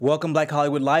Welcome, Black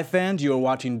Hollywood Live fans. You are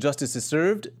watching Justice is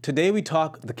Served. Today we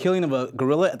talk the killing of a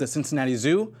gorilla at the Cincinnati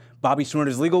Zoo, Bobby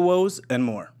Shmurda's legal woes, and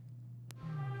more.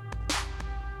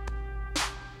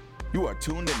 You are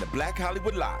tuned in to Black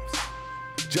Hollywood Lives.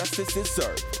 Justice is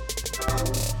served.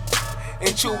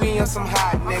 And Chewy on some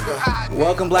hot nigga.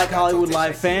 Welcome, Black Hollywood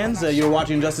Live fans. You're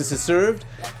watching Justice is Served.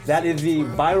 That is the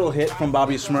viral hit from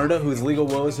Bobby Shmurda, whose legal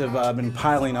woes have been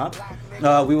piling up.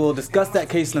 We will discuss that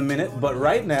case in a minute, but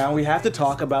right now we have to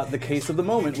talk about the case of the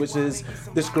moment, which is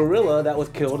this gorilla that was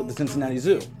killed at the Cincinnati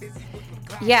Zoo.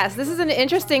 Yes, this is an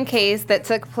interesting case that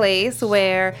took place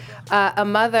where a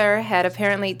mother had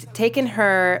apparently taken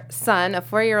her son, a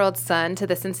 4-year-old son, to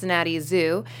the Cincinnati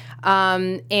Zoo,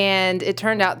 and it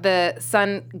turned out the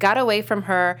son got away from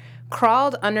her,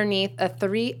 crawled underneath a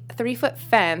three-foot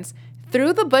fence,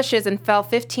 through the bushes, and fell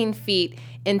 15 feet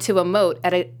into a moat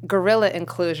at a gorilla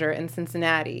enclosure in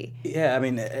Cincinnati. Yeah, I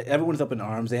mean, everyone's up in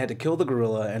arms. They had to kill the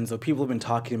gorilla, and so people have been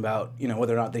talking about,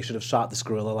 whether or not they should have shot this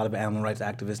gorilla. A lot of animal rights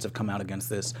activists have come out against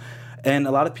this. And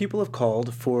a lot of people have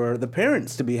called for the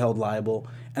parents to be held liable,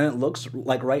 and it looks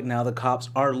like right now the cops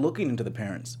are looking into the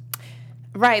parents.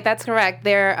 Right, that's correct.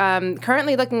 They're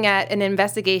currently looking at an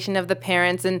investigation of the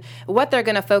parents, and what they're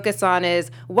going to focus on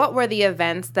is what were the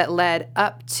events that led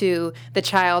up to the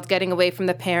child getting away from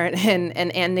the parent and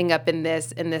ending up in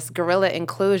this gorilla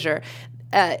enclosure.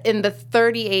 In the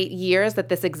 38 years that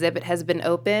this exhibit has been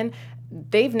open,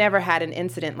 they've never had an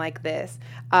incident like this.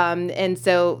 And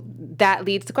so that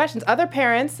leads to questions. Other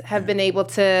parents have been able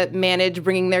to manage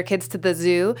bringing their kids to the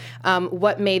zoo.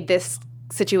 What made this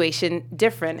situation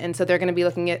different? And so they're going to be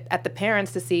looking at the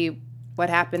parents to see what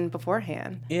happened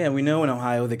beforehand. Yeah, we know in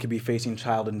Ohio they could be facing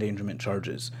child endangerment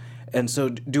charges. And so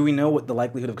do we know what the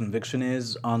likelihood of conviction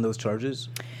is on those charges?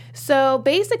 So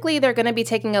basically, they're going to be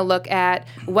taking a look at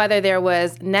whether there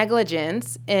was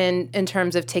negligence in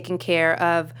terms of taking care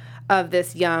of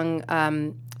this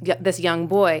young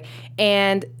boy.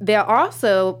 And they're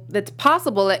also, it's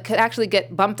possible it could actually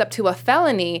get bumped up to a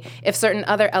felony if certain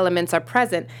other elements are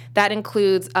present. That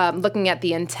includes looking at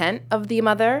the intent of the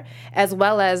mother, as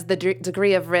well as the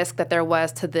degree of risk that there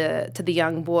was to the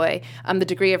young boy, the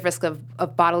degree of risk of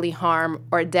bodily harm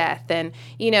or death. And,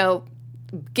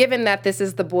 given that this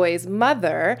is the boy's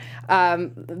mother,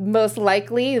 most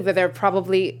likely they're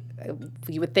probably,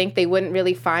 you would think they wouldn't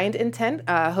really find intent.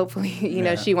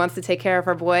 Hopefully, she wants to take care of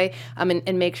her boy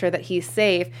and make sure that he's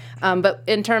safe. But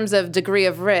in terms of degree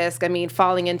of risk, I mean,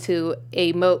 falling into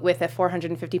a moat with a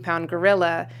 450-pound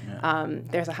gorilla,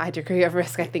 there's a high degree of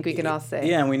risk, I think we can all say.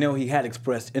 Yeah, and we know he had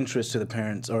expressed interest to the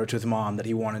parents or to his mom that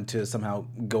he wanted to somehow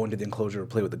go into the enclosure or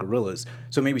play with the gorillas.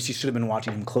 So maybe she should have been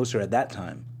watching him closer at that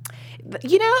time.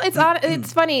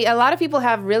 It's funny. A lot of people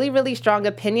have really, really strong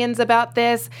opinions about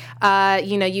this.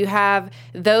 You have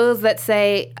those that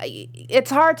say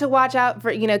it's hard to watch out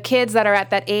for, kids that are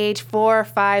at that age, 4,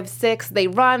 5, 6. They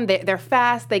run, they're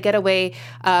fast, they get away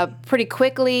pretty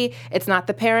quickly. It's not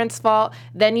the parents' fault.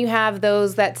 Then you have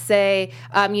those that say,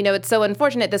 it's so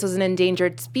unfortunate. This was an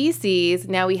endangered species.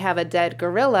 Now we have a dead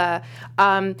gorilla.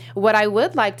 What I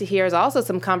would like to hear is also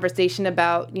some conversation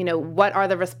about, what are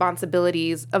the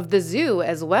responsibilities of the zoo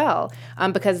as well,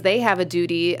 because they have a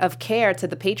duty of care to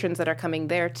the patrons that are coming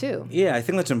there too. Yeah, I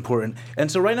think that's important.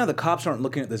 And so right now the cops aren't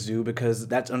looking at the zoo because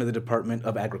that's under the Department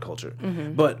of Agriculture.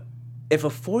 Mm-hmm. But if a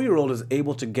 4-year-old is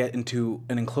able to get into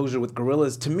an enclosure with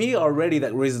gorillas, to me already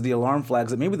that raises the alarm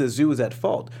flags that maybe the zoo is at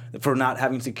fault for not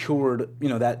having secured,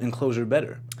 that enclosure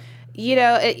better.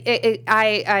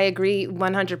 I agree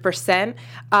 100%.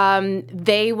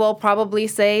 They will probably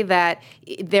say that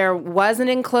there was an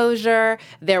enclosure,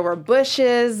 there were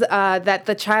bushes that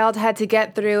the child had to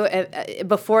get through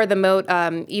before the moat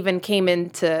even came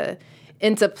into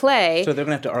play. So they're going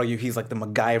to have to argue he's like the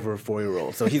MacGyver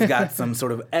 4-year-old. So he's got some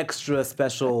sort of extra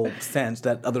special sense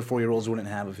that other 4-year-olds wouldn't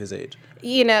have of his age.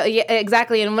 Yeah,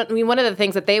 exactly. And one of the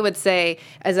things that they would say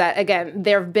is that, again,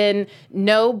 there have been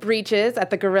no breaches at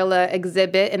the gorilla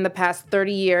exhibit in the past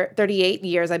 38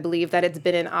 years, I believe, that it's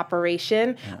been in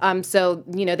operation. Yeah. So,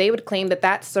 they would claim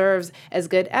that serves as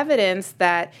good evidence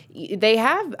that they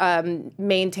have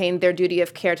maintained their duty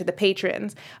of care to the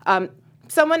patrons.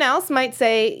 Someone else might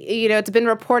say, it's been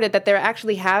reported that there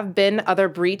actually have been other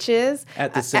breaches.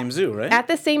 At the same zoo, right? At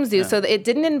the same zoo. Yeah. So it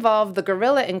didn't involve the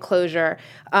gorilla enclosure,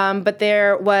 but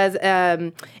there was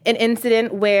an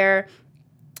incident where,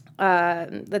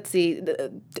 actually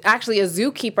a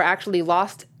zookeeper actually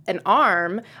lost an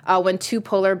arm when 2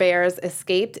 polar bears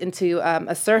escaped into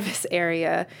a service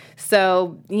area.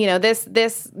 So,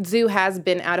 this zoo has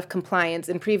been out of compliance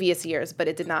in previous years, but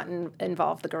it did not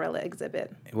involve the gorilla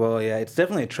exhibit. Well, yeah, it's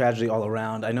definitely a tragedy all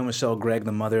around. I know Michelle Gregg,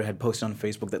 the mother, had posted on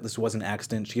Facebook that this was an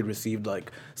accident. She had received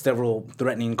several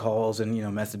threatening calls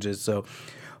and messages. So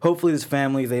hopefully this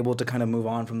family is able to kind of move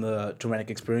on from the traumatic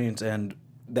experience, and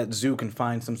that zoo can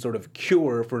find some sort of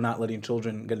cure for not letting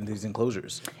children get into these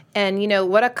enclosures. And,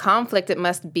 what a conflict it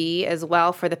must be as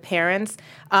well for the parents.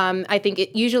 I think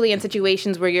usually in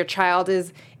situations where your child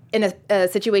is in a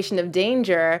situation of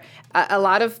danger, a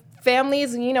lot of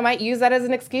families, might use that as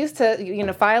an excuse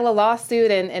to, file a lawsuit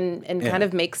and kind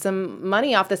of make some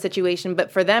money off the situation.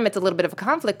 But for them, it's a little bit of a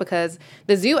conflict because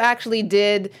the zoo actually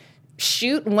did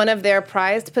shoot one of their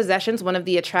prized possessions, one of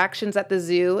the attractions at the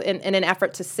zoo, in an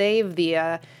effort to save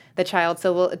the child.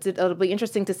 So it'll be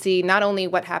interesting to see not only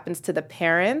what happens to the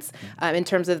parents in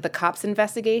terms of the cops'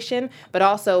 investigation, but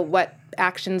also what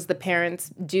actions the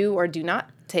parents do or do not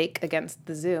take against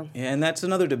the zoo. Yeah, and that's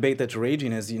another debate that's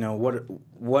raging is,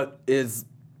 what is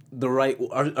the right,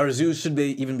 our zoos, should they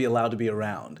even be allowed to be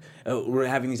around? We're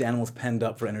having these animals penned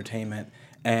up for entertainment,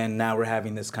 and now we're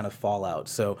having this kind of fallout.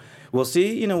 So we'll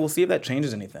see if that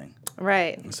changes anything.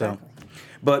 Right. So, exactly.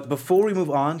 But before we move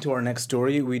on to our next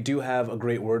story, we do have a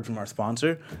great word from our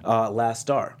sponsor, Last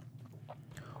Star.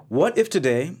 What if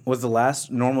today was the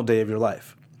last normal day of your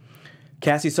life?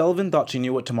 Cassie Sullivan thought she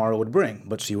knew what tomorrow would bring,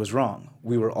 but she was wrong.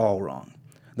 We were all wrong.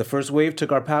 The first wave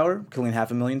took our power, killing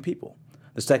 500,000 people.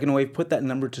 The second wave put that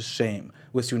number to shame,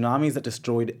 with tsunamis that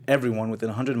destroyed everyone within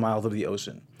 100 miles of the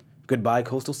ocean. Goodbye,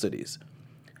 coastal cities.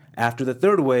 After the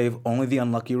third wave, only the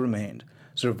unlucky remained,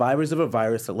 survivors of a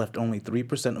virus that left only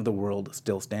 3% of the world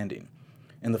still standing.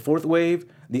 In the fourth wave,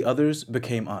 the others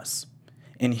became us,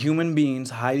 inhuman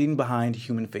beings hiding behind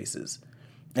human faces.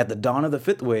 At the dawn of the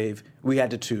fifth wave, we had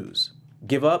to choose,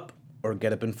 give up or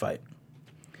get up and fight.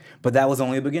 But that was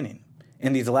only a beginning.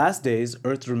 In these last days,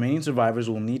 Earth's remaining survivors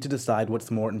will need to decide what's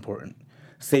more important,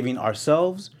 saving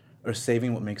ourselves or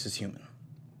saving what makes us human.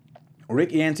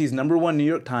 Rick Yancey's #1 New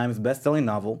York Times best-selling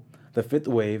novel, The Fifth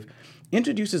Wave,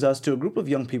 introduces us to a group of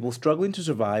young people struggling to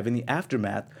survive in the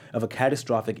aftermath of a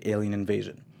catastrophic alien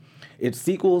invasion. Its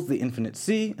sequels, The Infinite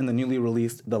Sea and the newly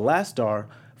released The Last Star,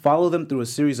 follow them through a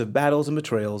series of battles and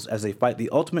betrayals as they fight the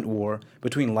ultimate war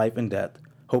between life and death,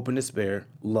 hope and despair,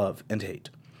 love and hate.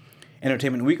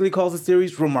 Entertainment Weekly calls the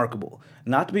series remarkable,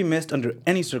 not to be missed under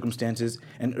any circumstances,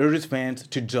 and urges fans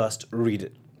to just read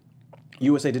it.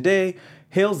 USA Today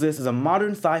hails this as a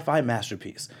modern sci-fi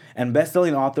masterpiece, and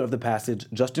best-selling author of The Passage,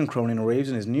 Justin Cronin, raves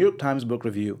in his New York Times book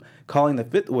review, calling The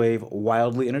Fifth Wave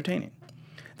wildly entertaining.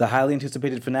 The highly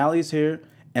anticipated finale is here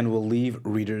and will leave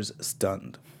readers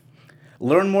stunned.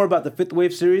 Learn more about the Fifth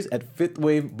Wave series at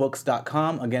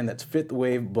fifthwavebooks.com. Again, that's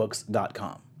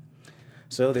fifthwavebooks.com.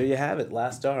 So there you have it,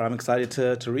 Last Star. I'm excited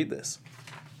to read this.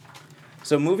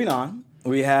 So moving on,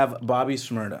 we have Bobby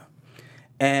Shmurda.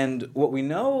 And what we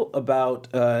know about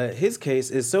his case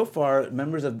is so far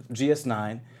members of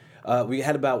GS9, we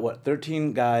had about,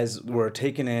 13 guys were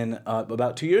taken in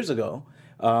about 2 years ago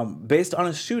based on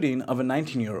a shooting of a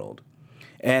 19-year-old.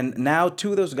 And now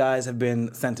 2 of those guys have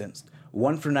been sentenced,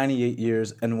 one for 98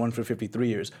 years and one for 53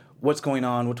 years. What's going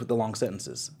on? What's with the long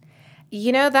sentences?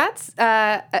 That's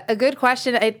a good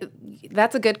question.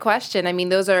 That's a good question. I mean,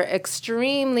 those are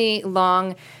extremely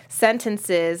long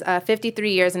sentences,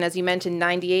 53 years, and as you mentioned,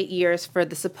 98 years for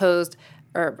the supposed,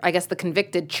 or I guess the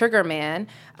convicted trigger man.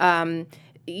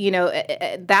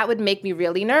 That would make me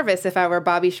really nervous if I were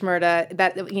Bobby Shmurda,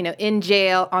 that, in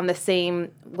jail on the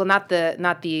same, well, not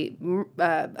the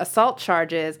assault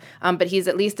charges, but he's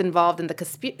at least involved in the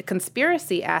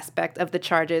conspiracy aspect of the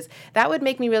charges. That would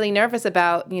make me really nervous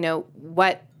about,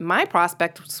 what my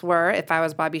prospects were if I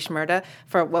was Bobby Shmurda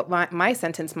for what my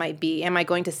sentence might be. Am I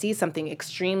going to see something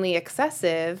extremely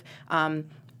excessive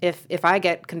if I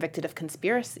get convicted of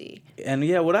conspiracy? And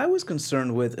yeah, what I was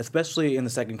concerned with, especially in the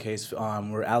second case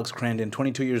where Alex Crandon,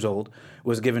 22 years old,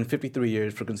 was given 53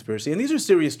 years for conspiracy. And these are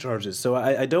serious charges, so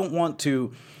I don't want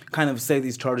to kind of say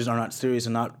these charges are not serious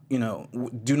and not,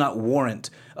 do not warrant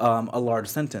a large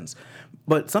sentence.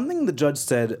 But something the judge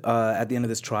said at the end of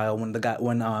this trial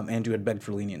when Andrew had begged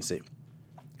for leniency,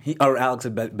 Alex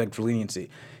had begged for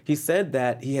leniency, he said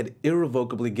that he had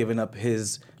irrevocably given up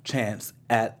his chance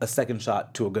at a second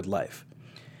shot to a good life.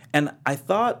 And I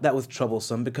thought that was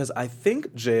troublesome because I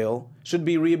think jail should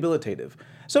be rehabilitative.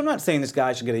 So I'm not saying this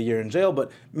guy should get a year in jail, but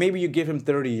maybe you give him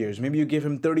 30 years, maybe you give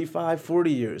him 35,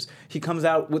 40 years. He comes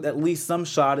out with at least some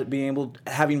shot at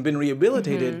having been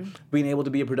rehabilitated, being able to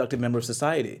be a productive member of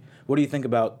society. What do you think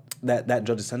about that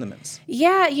judge's sentiments?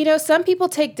 Yeah, some people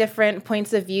take different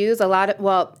points of views.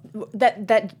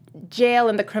 That jail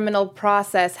and the criminal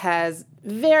process has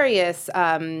various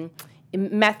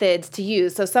methods to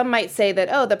use. So some might say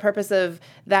that, the purpose of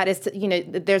that is to,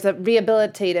 there's a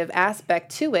rehabilitative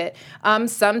aspect to it.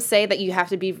 Some say that you have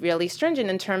to be really stringent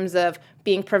in terms of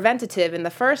being preventative in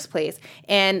the first place.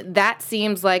 And that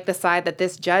seems like the side that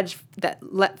this judge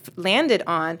landed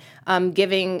on,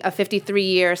 giving a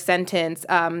 53-year sentence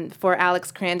for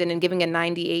Alex Crandon and giving a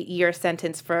 98-year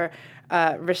sentence for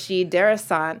Rashid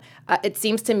Darasan. It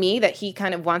seems to me that he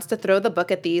kind of wants to throw the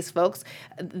book at these folks.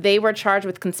 They were charged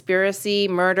with conspiracy,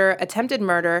 murder, attempted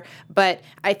murder, but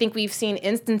I think we've seen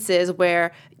instances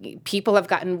where people have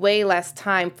gotten way less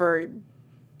time for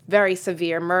very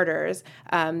severe murders.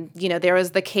 There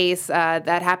was the case that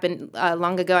happened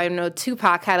long ago. I know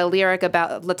Tupac had a lyric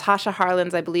about Latasha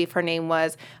Harlins, I believe her name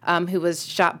was, who was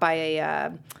shot by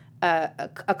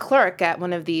a clerk at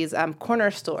one of these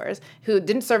corner stores who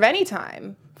didn't serve any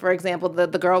time. For example, the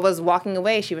girl was walking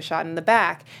away; she was shot in the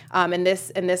back, and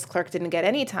this clerk didn't get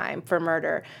any time for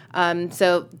murder.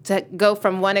 So to go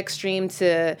from one extreme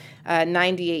to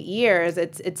 98 years,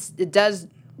 it does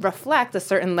reflect a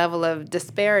certain level of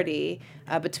disparity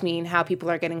between how people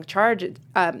are getting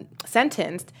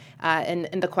sentenced,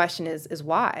 and the question is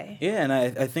why. Yeah, and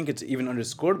I think it's even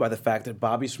underscored by the fact that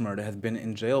Bobby Shmurda has been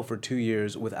in jail for 2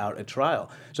 years without a trial.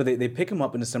 So they pick him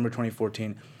up in December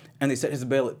 2014, and they set his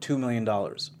bail at $2 million.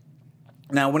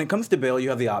 Now, when it comes to bail, you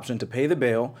have the option to pay the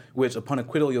bail, which upon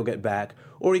acquittal you'll get back,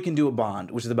 or you can do a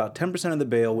bond, which is about 10% of the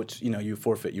bail, which you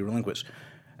forfeit, you relinquish.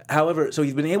 However, so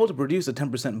he's been able to produce a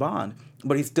 10% bond,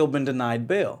 but he's still been denied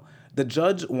bail. The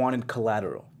judge wanted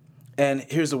collateral. And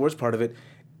here's the worst part of it.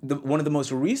 One of the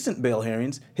most recent bail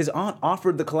hearings, his aunt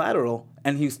offered the collateral,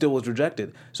 and he still was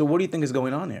rejected. So what do you think is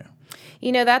going on here?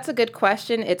 That's a good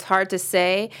question. It's hard to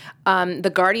say.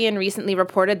 The Guardian recently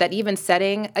reported that even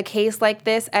setting a case like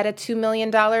this at a $2 million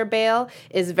bail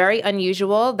is very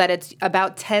unusual, that it's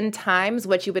about 10 times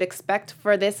what you would expect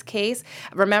for this case.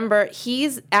 Remember,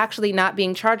 he's actually not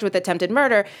being charged with attempted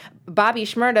murder. Bobby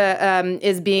Shmurda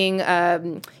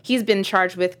he's been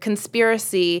charged with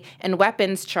conspiracy and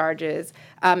weapons charges,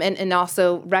 and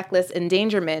also reckless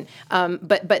endangerment,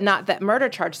 but not that murder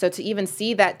charge. So to even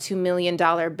see that $2 million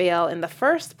bail in the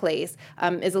first place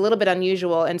is a little bit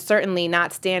unusual and certainly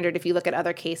not standard if you look at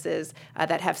other cases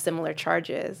that have similar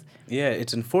charges. Yeah,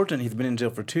 it's unfortunate he's been in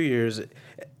jail for 2 years,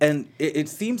 and it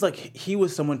seems like he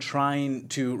was someone trying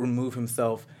to remove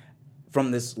himself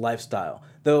from this lifestyle.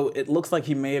 Though it looks like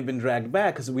he may have been dragged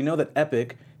back, because we know that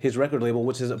Epic, his record label,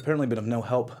 which has apparently been of no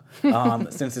help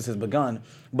since this has begun,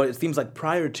 but it seems like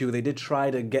prior to, they did try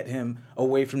to get him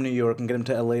away from New York and get him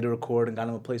to LA to record and got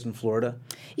him a place in Florida.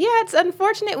 Yeah, it's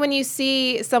unfortunate when you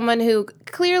see someone who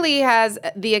clearly has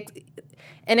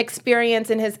an experience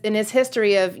in his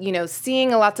history of seeing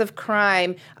lots of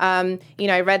crime. I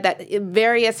read that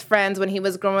various friends when he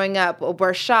was growing up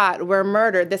were shot, were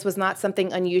murdered. This was not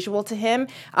something unusual to him,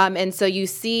 and so you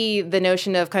see the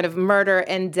notion of kind of murder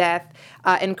and death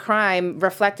and crime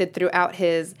reflected throughout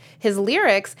his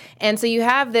lyrics. And so you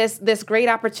have this great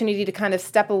opportunity to kind of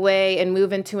step away and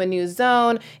move into a new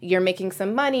zone. You're making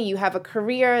some money. You have a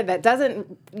career that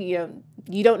doesn't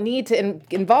you don't need to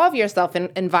involve yourself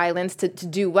in violence to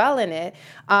do well in it.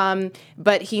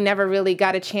 But he never really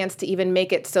got a chance to even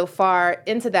make it so far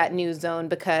into that new zone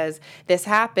because this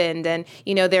happened. And,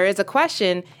 there is a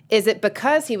question, is it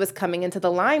because he was coming into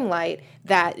the limelight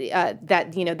that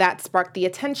sparked the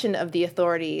attention of the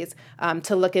authorities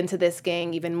to look into this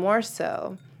gang even more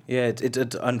so? Yeah,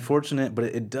 it's unfortunate, but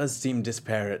it does seem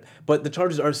disparate. But the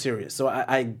charges are serious, so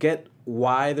I get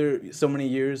why there are so many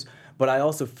years, but I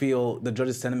also feel the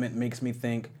judge's sentiment makes me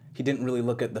think he didn't really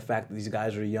look at the fact that these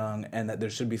guys are young and that there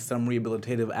should be some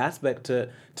rehabilitative aspect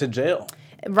to jail.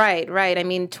 Right. I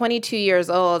mean, 22 years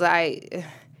old,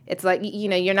 it's like,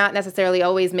 you're not necessarily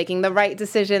always making the right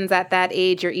decisions at that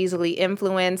age. You're easily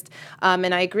influenced.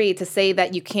 And I agree to say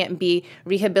that you can't be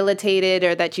rehabilitated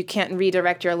or that you can't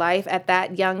redirect your life at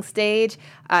that young stage.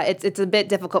 It's a bit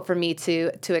difficult for me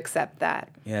to accept that.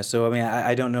 Yeah, so, I mean,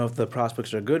 I don't know if the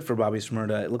prospects are good for Bobby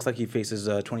Shmurda. It looks like he faces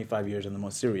 25 years on the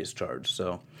most serious charge,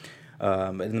 so...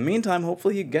 in the meantime,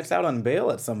 hopefully he gets out on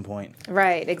bail at some point.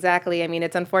 Right, exactly. I mean,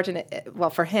 it's unfortunate,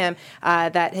 for him,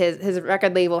 that his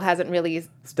record label hasn't really...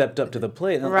 stepped up to the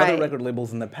plate. And right. Other record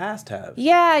labels in the past have.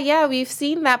 Yeah, we've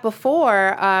seen that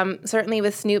before, certainly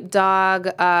with Snoop Dogg,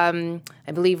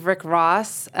 I believe Rick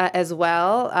Ross as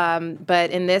well. But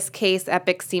in this case,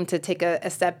 Epic seemed to take a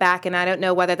step back, and I don't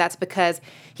know whether that's because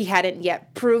he hadn't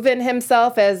yet proven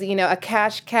himself as, a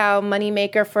cash cow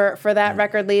moneymaker for that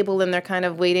record label, and they're kind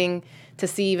of waiting to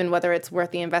see even whether it's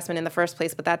worth the investment in the first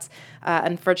place. But that's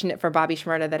unfortunate for Bobby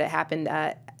Shmurda that it happened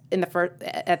at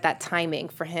that timing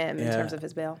for him in terms of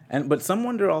his bail. But some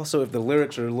wonder also if the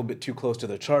lyrics are a little bit too close to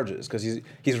the charges, because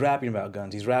he's rapping about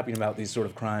guns, he's rapping about these sort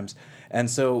of crimes, and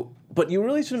so. But you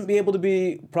really shouldn't be able to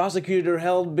be prosecuted or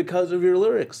held because of your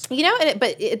lyrics. You know,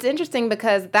 but it's interesting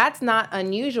because that's not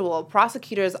unusual.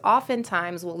 Prosecutors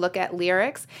oftentimes will look at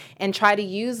lyrics and try to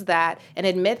use that and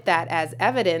admit that as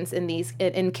evidence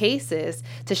in cases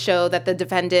to show that the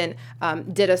defendant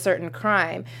did a certain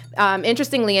crime.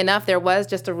 Interestingly enough, there was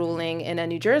just a ruling in a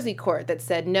New Jersey court that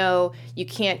said, no, you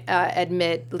can't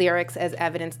admit lyrics as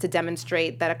evidence to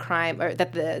demonstrate that a crime or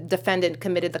that the defendant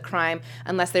committed the crime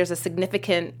unless there's a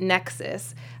significant nexus,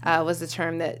 was the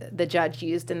term that the judge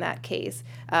used in that case.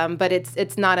 But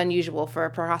it's not unusual for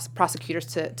prosecutors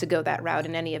to go that route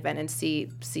in any event and see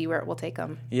where it will take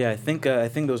them. Yeah, I think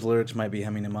those lyrics might be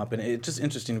hemming him up, and it's just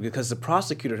interesting because the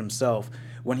prosecutor himself,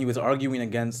 when he was arguing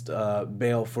against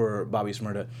bail for Bobby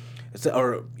Shmurda,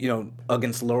 or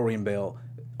against lowering bail,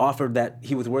 offered that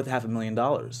he was worth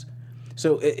 $500,000.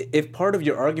 So if part of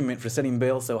your argument for setting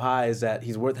bail so high is that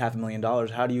he's worth $500,000,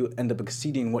 how do you end up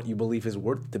exceeding what you believe his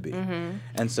worth to be? Mm-hmm.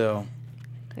 And so...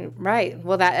 Right.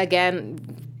 Well, that, again,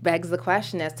 begs the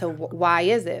question as to why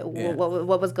is it? Yeah.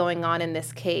 What was going on in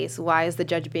this case? Why is the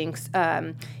judge being,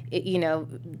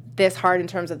 this hard in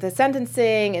terms of the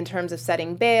sentencing, in terms of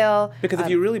setting bail? Because if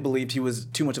you really believed he was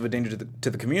too much of a danger to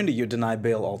the community, you'd deny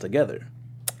bail altogether.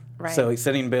 Right. So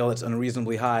setting bail that's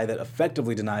unreasonably high that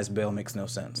effectively denies bail makes no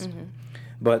sense. Mm-hmm.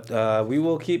 But we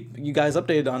will keep you guys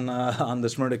updated on the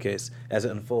Shmurda case as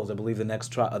it unfolds. I believe the next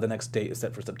date is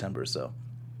set for September or so.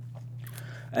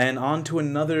 And on to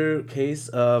another case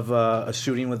of a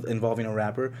shooting involving a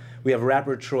rapper. We have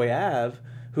rapper Troy Ave,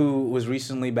 who was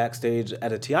recently backstage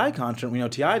at a T.I. concert. We know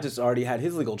T.I. just already had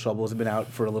his legal troubles, been out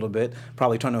for a little bit,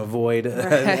 probably trying to avoid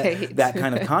that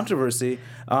kind of controversy.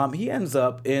 He ends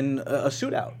up in a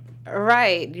shootout.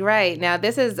 Right. Now,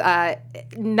 this is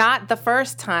not the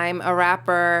first time a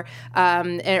rapper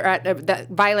that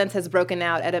violence has broken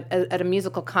out at a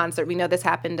musical concert. We know this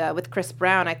happened with Chris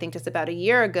Brown, I think, just about a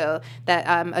year ago, that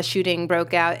a shooting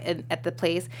broke out at the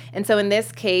place. And so in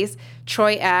this case,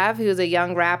 Troy Ave, who's a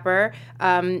young rapper,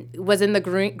 was in the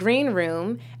green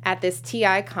room at this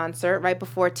T.I. concert right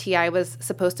before T.I. was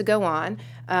supposed to go on.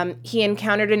 He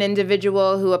encountered an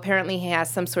individual who apparently he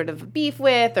has some sort of beef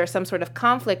with or some sort of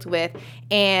conflict with,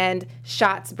 and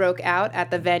shots broke out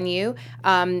at the venue.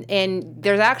 And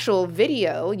there's actual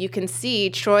video. You can see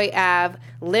Troy Ave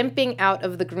limping out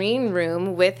of the green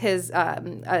room with his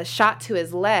a shot to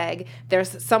his leg.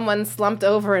 There's someone slumped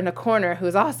over in a corner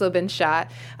who's also been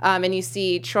shot. And you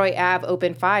see Troy Ave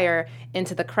open fire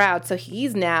into the crowd. So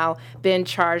he's now been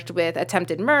charged with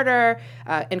attempted murder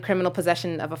and criminal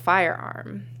possession of a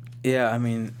firearm. Yeah, I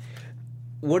mean,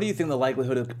 what do you think the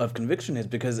likelihood of conviction is?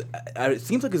 Because it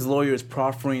seems like his lawyer is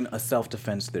proffering a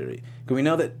self-defense theory. Because we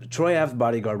know that Troy Ave's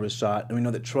bodyguard was shot, and we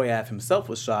know that Troy Ave himself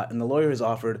was shot, and the lawyer has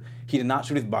offered he did not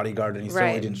shoot his bodyguard, and he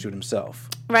certainly didn't shoot himself.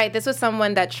 Right. This was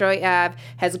someone that Troy Ave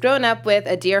has grown up with,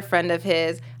 a dear friend of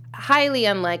his. Highly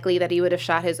unlikely that he would have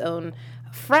shot his own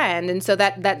friend, and so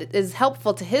that is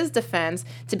helpful to his defense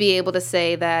to be able to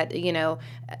say that,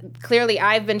 clearly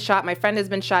I've been shot, my friend has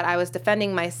been shot, I was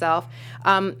defending myself.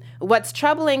 What's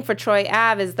troubling for Troy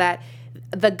Ave is that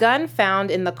the gun found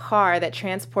in the car that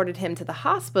transported him to the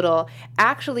hospital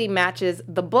actually matches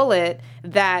the bullet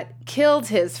that killed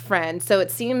his friend. So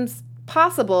it seems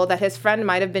possible that his friend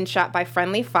might have been shot by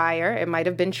friendly fire. It might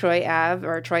have been Troy Ave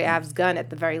or Troy Ave's gun at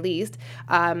the very least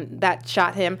that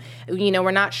shot him.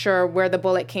 We're not sure where the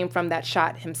bullet came from that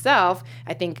shot himself.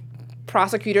 I think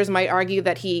prosecutors might argue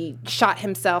that he shot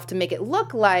himself to make it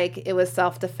look like it was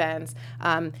self-defense.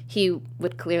 He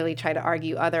would clearly try to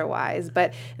argue otherwise.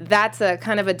 But that's a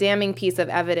kind of a damning piece of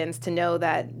evidence to know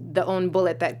that the own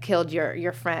bullet that killed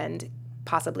your friend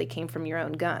possibly came from your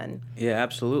own gun. Yeah,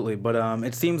 absolutely. But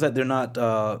it seems that they're not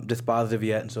dispositive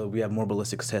yet, and so we have more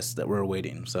ballistics tests that we're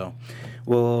awaiting. So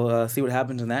we'll see what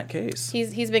happens in that case.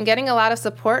 He's been getting a lot of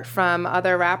support from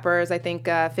other rappers. I think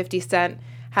 50 Cent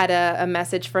had a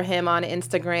message for him on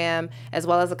Instagram, as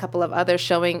well as a couple of others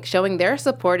showing their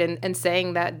support and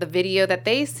saying that the video that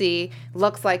they see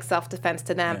looks like self-defense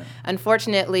to them. Yeah.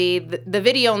 Unfortunately, the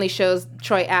video only shows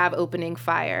Troy Ave opening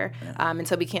fire, and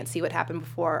so we can't see what happened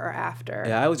before or after.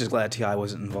 Yeah, I was just glad T.I.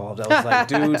 wasn't involved. I was like,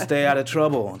 dude, stay out of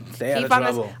trouble.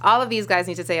 All of these guys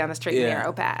need to stay on the straight and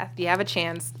narrow path. You have a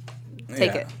chance,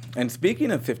 take it. And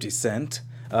speaking of 50 Cent,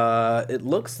 it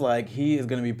looks like he is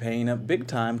going to be paying up big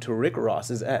time to Rick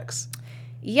Ross's ex.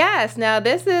 Yes. Now,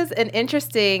 this is an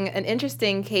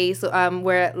interesting case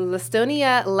where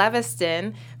Lastonia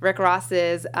Leviston, Rick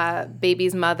Ross's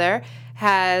baby's mother,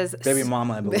 baby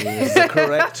mama, I believe. Is that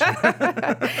correct?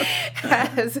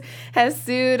 has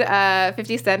sued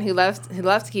 50 Cent, who loves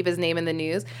to keep his name in the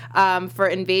news, for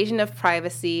invasion of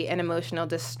privacy and emotional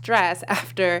distress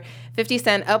after 50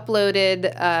 Cent uploaded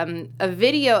a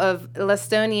video of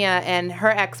Lastonia and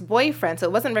her ex-boyfriend. So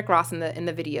it wasn't Rick Ross in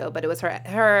the video, but it was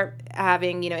her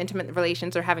having intimate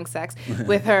relations or having sex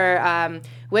with her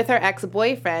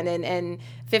ex-boyfriend, and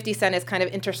 50 Cent is kind of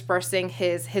interspersing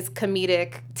his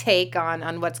comedic take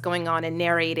on what's going on and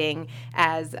narrating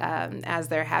as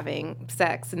they're having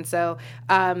sex. And so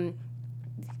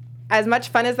as much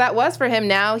fun as that was for him,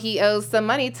 now he owes some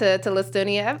money to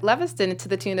Lastonia Leviston to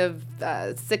the tune of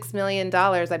 $6 million,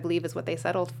 I believe is what they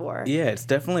settled for. Yeah, it's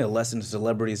definitely a lesson to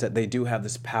celebrities that they do have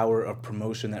this power of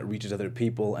promotion that reaches other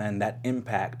people, and that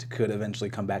impact could eventually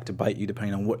come back to bite you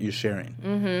depending on what you're sharing.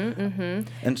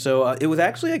 And so it was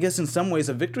actually, I guess, in some ways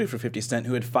a victory for 50 Cent,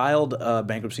 who had filed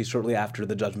bankruptcy shortly after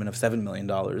the judgment of $7 million.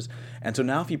 And so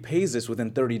now if he pays this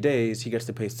within 30 days, he gets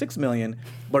to pay $6 million,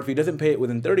 but if he doesn't pay it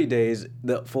within 30 days,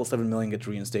 the full $7 million gets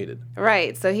reinstated.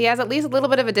 Right. So he has at least a little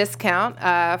bit of a discount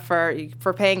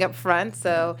for paying up front.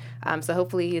 So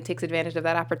hopefully he takes advantage of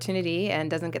that opportunity and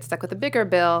doesn't get stuck with a bigger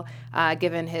bill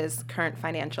given his current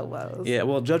financial woes. Yeah,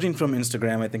 well, judging from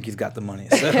Instagram, I think he's got the money.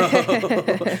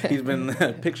 So he's been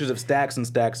pictures of stacks and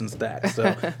stacks and stacks.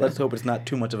 So let's hope it's not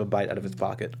too much of a bite out of his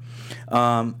pocket.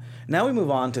 Now we move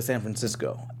on to San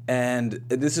Francisco. And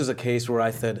this is a case where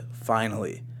I said,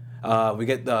 finally. We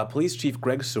get Police Chief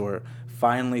Greg Suhr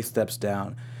finally steps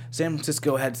down. San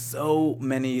Francisco had so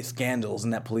many scandals in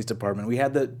that police department. We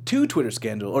had the two Twitter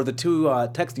scandals, or the two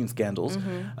texting scandals,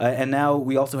 and now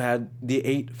we also had the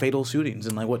 8 fatal shootings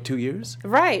in 2 years?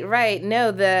 Right.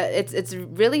 No, it's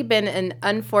really been an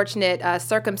unfortunate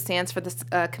circumstance for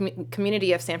the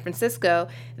community of San Francisco.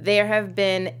 There have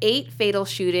been 8 fatal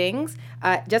shootings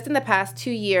just in the past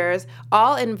 2 years,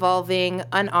 all involving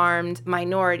unarmed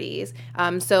minorities.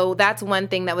 So that's one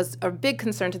thing that was a big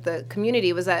concern to the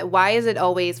community, was that why is it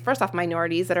always, first off,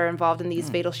 minorities that are involved in these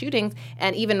fatal shootings,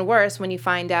 and even worse when you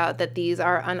find out that these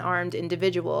are unarmed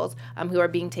individuals who are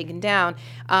being taken down.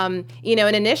 And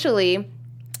initially,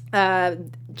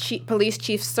 Police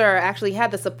Chief Suhr actually had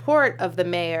the support of the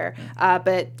mayor,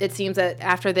 but it seems that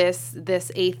after this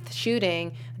 8th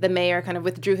shooting, the mayor kind of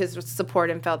withdrew his support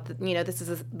and felt that, this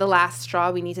is the last straw.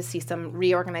 We need to see some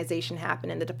reorganization happen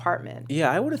in the department.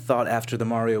 Yeah, I would have thought after the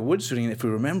Mario Woods shooting, if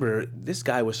we remember, this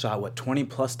guy was shot, 20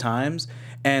 plus times?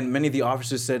 And many of the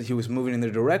officers said he was moving in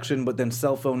their direction, but then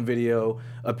cell phone video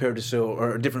appeared to show,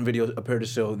 or different videos appeared to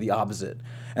show the opposite.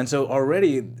 And so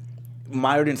already,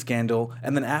 mired in scandal,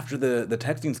 and then after the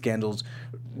texting scandals,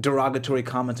 derogatory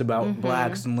comments about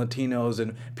blacks and Latinos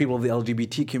and people of the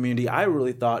LGBT community, I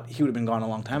really thought he would have been gone a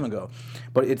long time ago.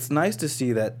 But it's nice to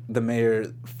see that the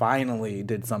mayor finally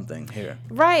did something here.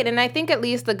 Right, and I think at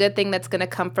least the good thing that's going to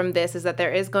come from this is that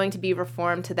there is going to be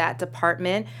reform to that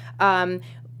department.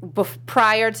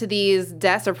 Prior to these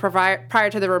deaths, or prior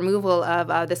to the removal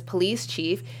of this police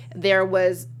chief, there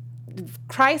was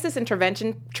crisis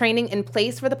intervention training in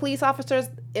place for the police officers.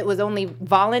 It was only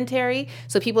voluntary,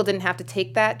 so people didn't have to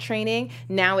take that training.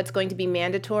 Now it's going to be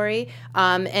mandatory,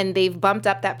 and they've bumped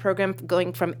up that program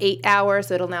going from 8 hours,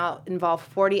 so it'll now involve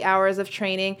 40 hours of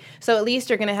training. So at least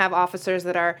you're going to have officers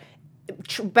that are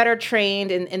better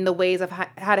trained in the ways of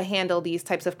how to handle these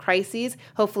types of crises,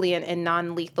 hopefully in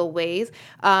non-lethal ways.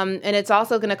 And it's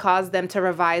also going to cause them to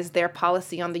revise their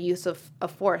policy on the use of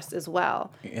force as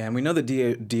well. Yeah, and we know the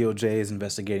DOJ is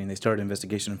investigating. They started an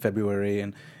investigation in February,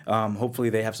 and hopefully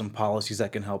they have some policies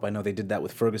that can help. I know they did that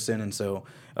with Ferguson, and so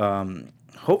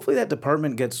hopefully that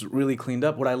department gets really cleaned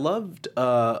up. What I loved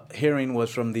hearing was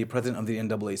from the president of the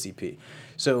NAACP,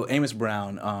 so Amos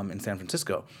Brown in San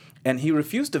Francisco. And he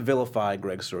refused to vilify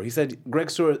Greg Suhr. He said Greg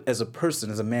Suhr as a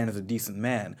person, as a man, is a decent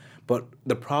man, but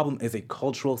the problem is a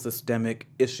cultural, systemic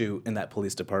issue in that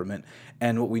police department.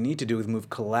 And what we need to do is move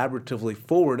collaboratively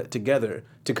forward together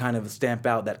to kind of stamp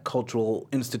out that cultural,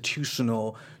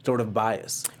 institutional sort of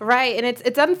bias. Right, and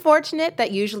it's unfortunate that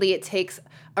usually it takes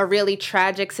a really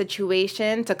tragic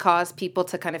situation to cause people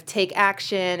to kind of take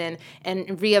action and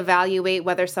reevaluate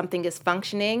whether something is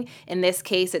functioning. In this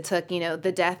case, it took,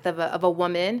 the death of a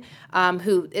woman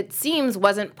who it seems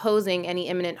wasn't posing any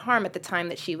imminent harm at the time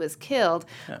that she was killed.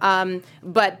 Yeah.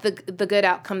 But the good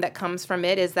outcome that comes from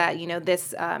it is that,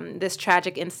 this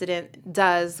tragic incident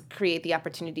does create the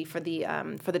opportunity for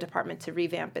the department to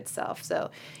revamp itself.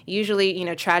 So usually,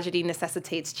 tragedy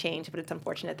necessitates change, but it's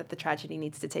unfortunate that the tragedy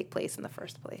needs to take place in the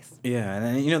first place. first place. Yeah, and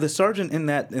then, the sergeant in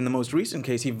the most recent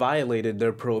case, he violated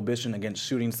their prohibition against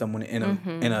shooting someone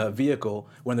in a vehicle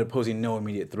when they're posing no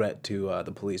immediate threat to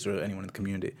the police or anyone in the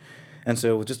community. And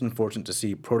so it was just unfortunate to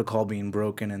see protocol being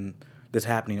broken and this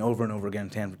happening over and over again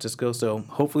in San Francisco. So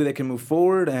hopefully they can move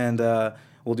forward and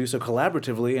we'll do so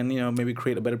collaboratively and, maybe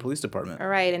create a better police department. All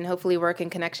right, and hopefully work in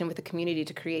connection with the community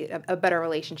to create a better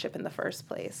relationship in the first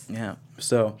place. Yeah.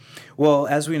 So, well,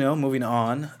 as we know, moving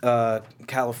on,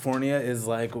 California is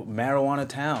like marijuana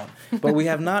town. But we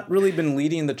have not really been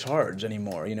leading the charge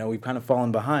anymore. We've kind of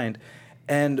fallen behind.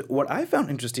 And what I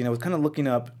found interesting, I was kind of looking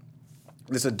up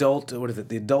this the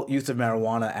Adult Use of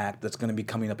Marijuana Act that's going to be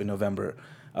coming up in November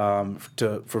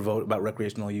for vote about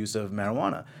recreational use of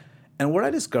marijuana. And what I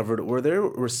discovered there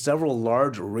were several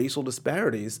large racial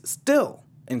disparities still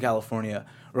in California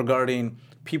regarding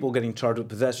people getting charged with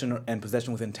possession and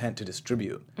possession with intent to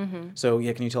distribute. Mm-hmm. So,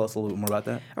 can you tell us a little bit more about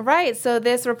that? Right. So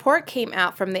this report came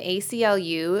out from the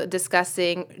ACLU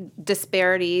discussing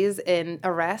disparities in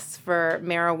arrests for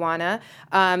marijuana.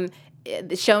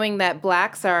 Showing that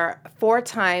blacks are 4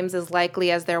 times as likely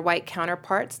as their white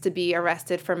counterparts to be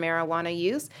arrested for marijuana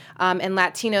use. And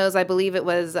Latinos, I believe it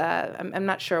was, I'm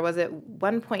not sure, was it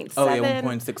 1.7? Oh, yeah,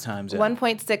 1.6 times. Yeah.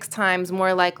 1.6 times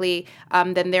more likely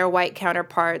than their white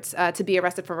counterparts to be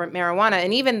arrested for marijuana.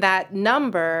 And even that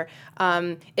number,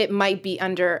 it might be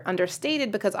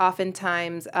understated because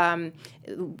oftentimes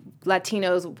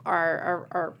Latinos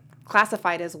are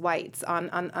classified as whites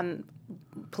on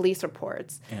police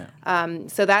reports. Yeah.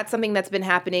 So that's something that's been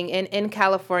happening in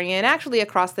California and actually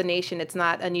across the nation. It's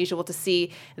not unusual to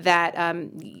see that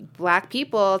black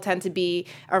people tend to be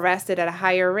arrested at a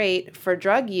higher rate for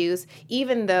drug use,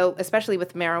 even though, especially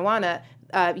with marijuana,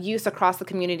 use across the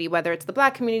community, whether it's the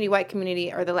black community, white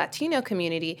community, or the Latino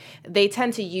community, they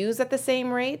tend to use at the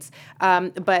same rates,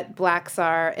 but blacks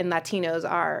and Latinos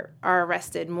are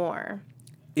arrested more.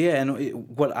 Yeah,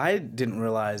 and what I didn't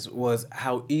realize was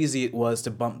how easy it was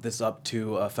to bump this up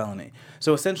to a felony.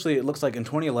 So essentially, it looks like in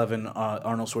 2011,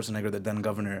 Arnold Schwarzenegger, the then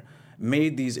governor,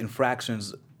 made these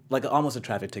infractions like almost a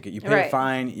traffic ticket. You pay a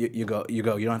fine, you go. You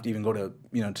don't have to even go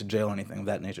to jail or anything of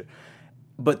that nature.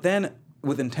 But then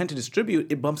with intent to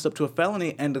distribute, it bumps up to a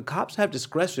felony, and the cops have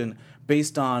discretion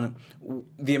based on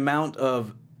the amount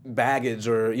of baggage,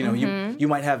 or you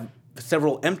might have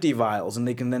several empty vials, and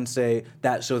they can then say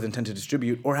that shows intent to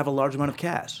distribute, or have a large amount of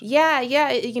cash. Yeah.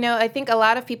 I think a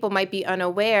lot of people might be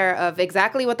unaware of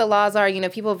exactly what the laws are.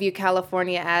 People view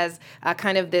California as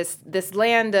kind of this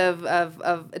land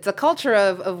of it's a culture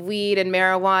of weed and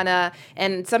marijuana,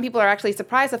 and some people are actually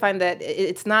surprised to find that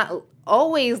it's not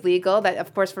always legal. That,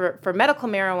 of course, for medical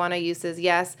marijuana uses,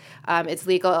 yes, it's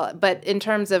legal, but in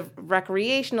terms of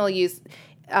recreational use,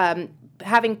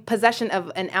 having possession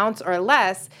of an ounce or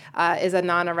less is a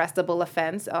non-arrestable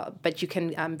offense, but you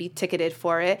can be ticketed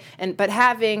for it. But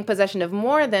having possession of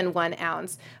more than 1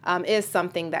 ounce is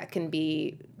something that can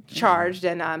be charged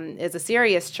and is a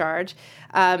serious charge.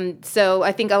 So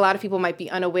I think a lot of people might be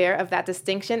unaware of that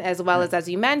distinction, as well as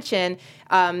you mentioned,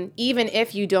 even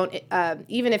if you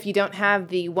don't have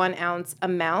the 1 ounce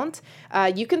amount,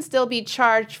 you can still be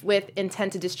charged with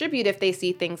intent to distribute if they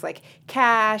see things like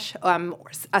cash, or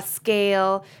a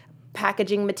scale,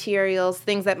 packaging materials,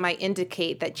 things that might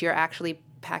indicate that you're actually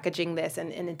packaging this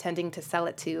and intending to sell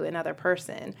it to another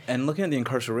person. And looking at the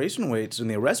incarceration rates and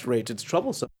the arrest rates, it's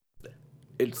troublesome.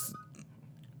 It's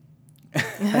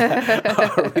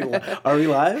are we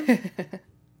live? Keep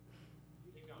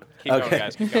going,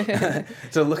 guys. Keep going.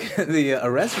 So looking at the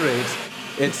arrest rates,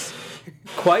 it's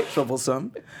quite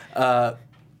troublesome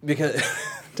because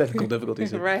technical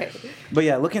difficulties. Right. But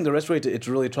yeah, looking at the arrest rate, it's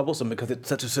really troublesome because it's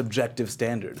such a subjective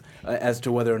standard as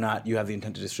to whether or not you have the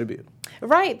intent to distribute.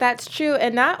 Right, that's true.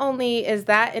 And not only is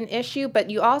that an issue, but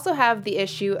you also have the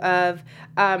issue of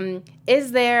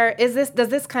does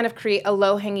this kind of create a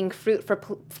low-hanging fruit for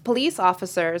police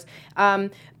officers?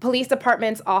 Police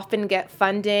departments often get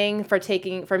funding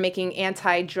for making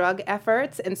anti-drug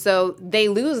efforts, and so they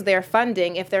lose their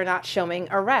funding if they're not showing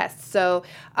arrests. So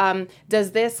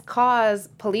does this cause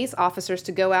police officers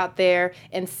to go out there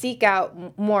and seek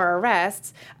out more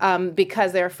arrests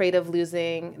because they're afraid of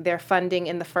losing their funding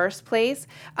in the first place?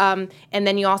 And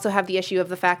then you also have the issue of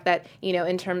the fact that,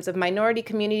 in terms of minority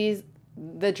communities,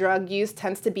 the drug use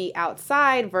tends to be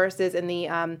outside versus in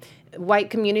the white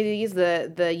communities,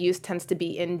 the use tends to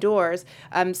be indoors.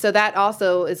 So that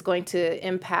also is going to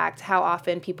impact how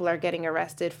often people are getting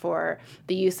arrested for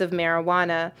the use of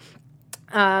marijuana.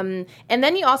 And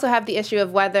then you also have the issue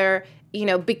of whether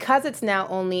because it's now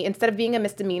only, instead of being a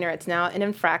misdemeanor, it's now an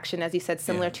infraction, as you said,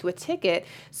 similar to a ticket.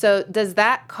 So does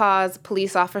that cause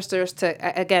police officers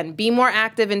to, again, be more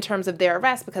active in terms of their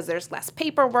arrest because there's less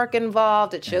paperwork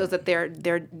involved? It shows that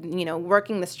they're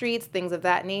working the streets, things of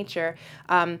that nature.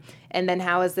 And then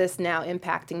how is this now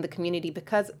impacting the community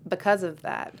because of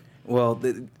that? Well,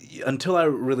 until I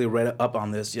really read up on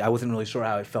this, I wasn't really sure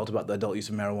how I felt about the Adult Use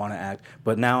of Marijuana Act,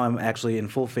 but now I'm actually in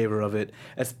full favor of it,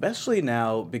 especially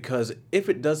now because if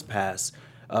it does pass,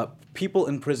 people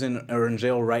in prison or in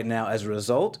jail right now as a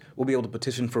result will be able to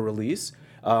petition for release.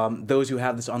 Those who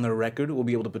have this on their record will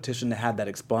be able to petition to have that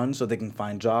expunged so they can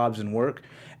find jobs and work.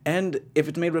 And if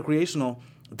it's made recreational,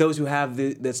 those who have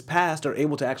this passed are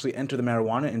able to actually enter the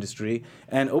marijuana industry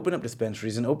and open up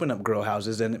dispensaries and open up grow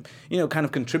houses and, kind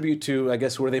of contribute to, I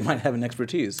guess, where they might have an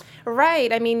expertise.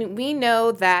 Right. I mean, we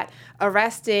know that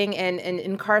arresting and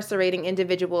incarcerating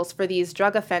individuals for these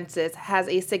drug offenses has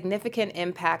a significant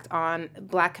impact on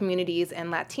Black communities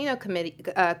and Latino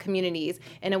communities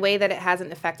in a way that it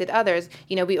hasn't affected others.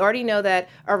 We already know that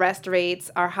arrest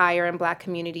rates are higher in Black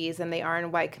communities than they are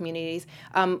in white communities.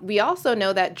 We also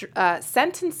know that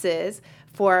sentences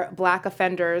for Black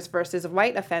offenders versus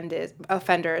white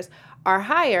offenders are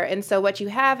higher. And so what you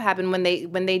have happen when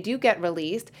they do get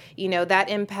released, that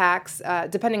impacts,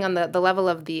 depending on the level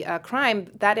of the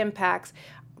crime, that impacts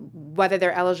whether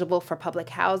they're eligible for public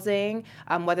housing,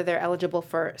 whether they're eligible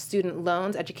for student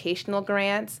loans, educational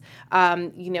grants,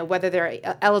 whether they're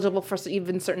eligible for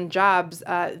even certain jobs,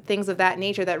 things of that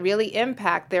nature that really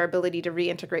impact their ability to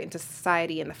reintegrate into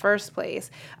society in the first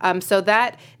place. So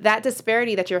that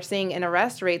disparity that you're seeing in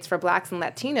arrest rates for Blacks and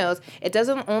Latinos, it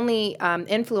doesn't only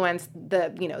influence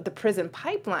the prison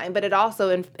pipeline, but it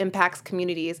also impacts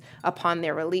communities upon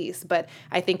their release. But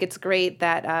I think it's great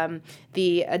that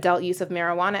the Adult Use of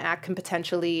Marijuana Act can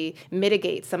potentially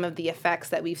mitigate some of the effects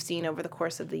that we've seen over the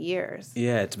course of the years.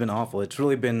 Yeah, it's been awful. It's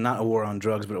really been not a war on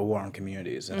drugs, but a war on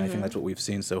communities, and I think that's what we've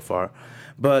seen so far.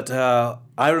 But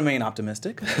I remain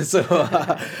optimistic, so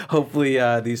hopefully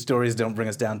these stories don't bring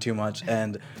us down too much,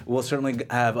 and we'll certainly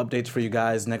have updates for you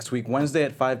guys next week, Wednesday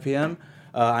at 5 p.m.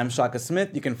 I'm Shaka Smith.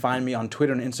 You can find me on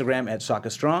Twitter and Instagram at Shaka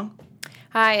Strong.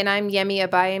 Hi, and I'm Yemi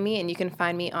Abayemi, and you can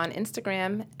find me on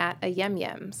Instagram at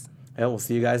ayemyems. Yeah, we'll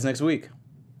see you guys next week.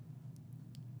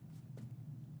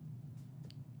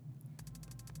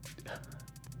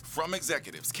 From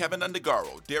executives Kevin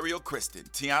Undergaro, Dario Kristen,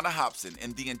 Tiana Hobson,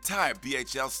 and the entire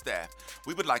BHL staff,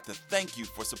 we would like to thank you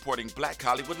for supporting Black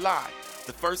Hollywood Live,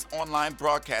 the first online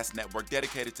broadcast network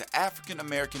dedicated to African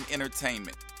American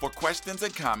entertainment. For questions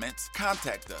and comments,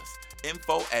 contact us.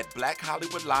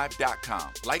 info@blackhollywoodlive.com.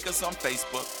 Like us on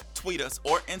Facebook, tweet us,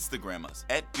 or Instagram us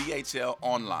at BHL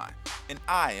Online. And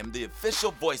I am the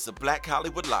official voice of Black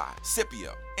Hollywood Live,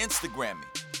 Scipio. Instagram me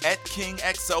at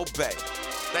KingXOBay.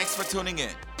 Thanks for tuning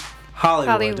in.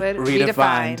 Hollywood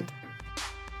redefined.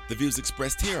 The views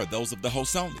expressed here are those of the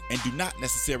host only and do not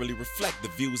necessarily reflect the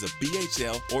views of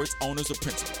BHL or its owners or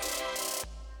principals.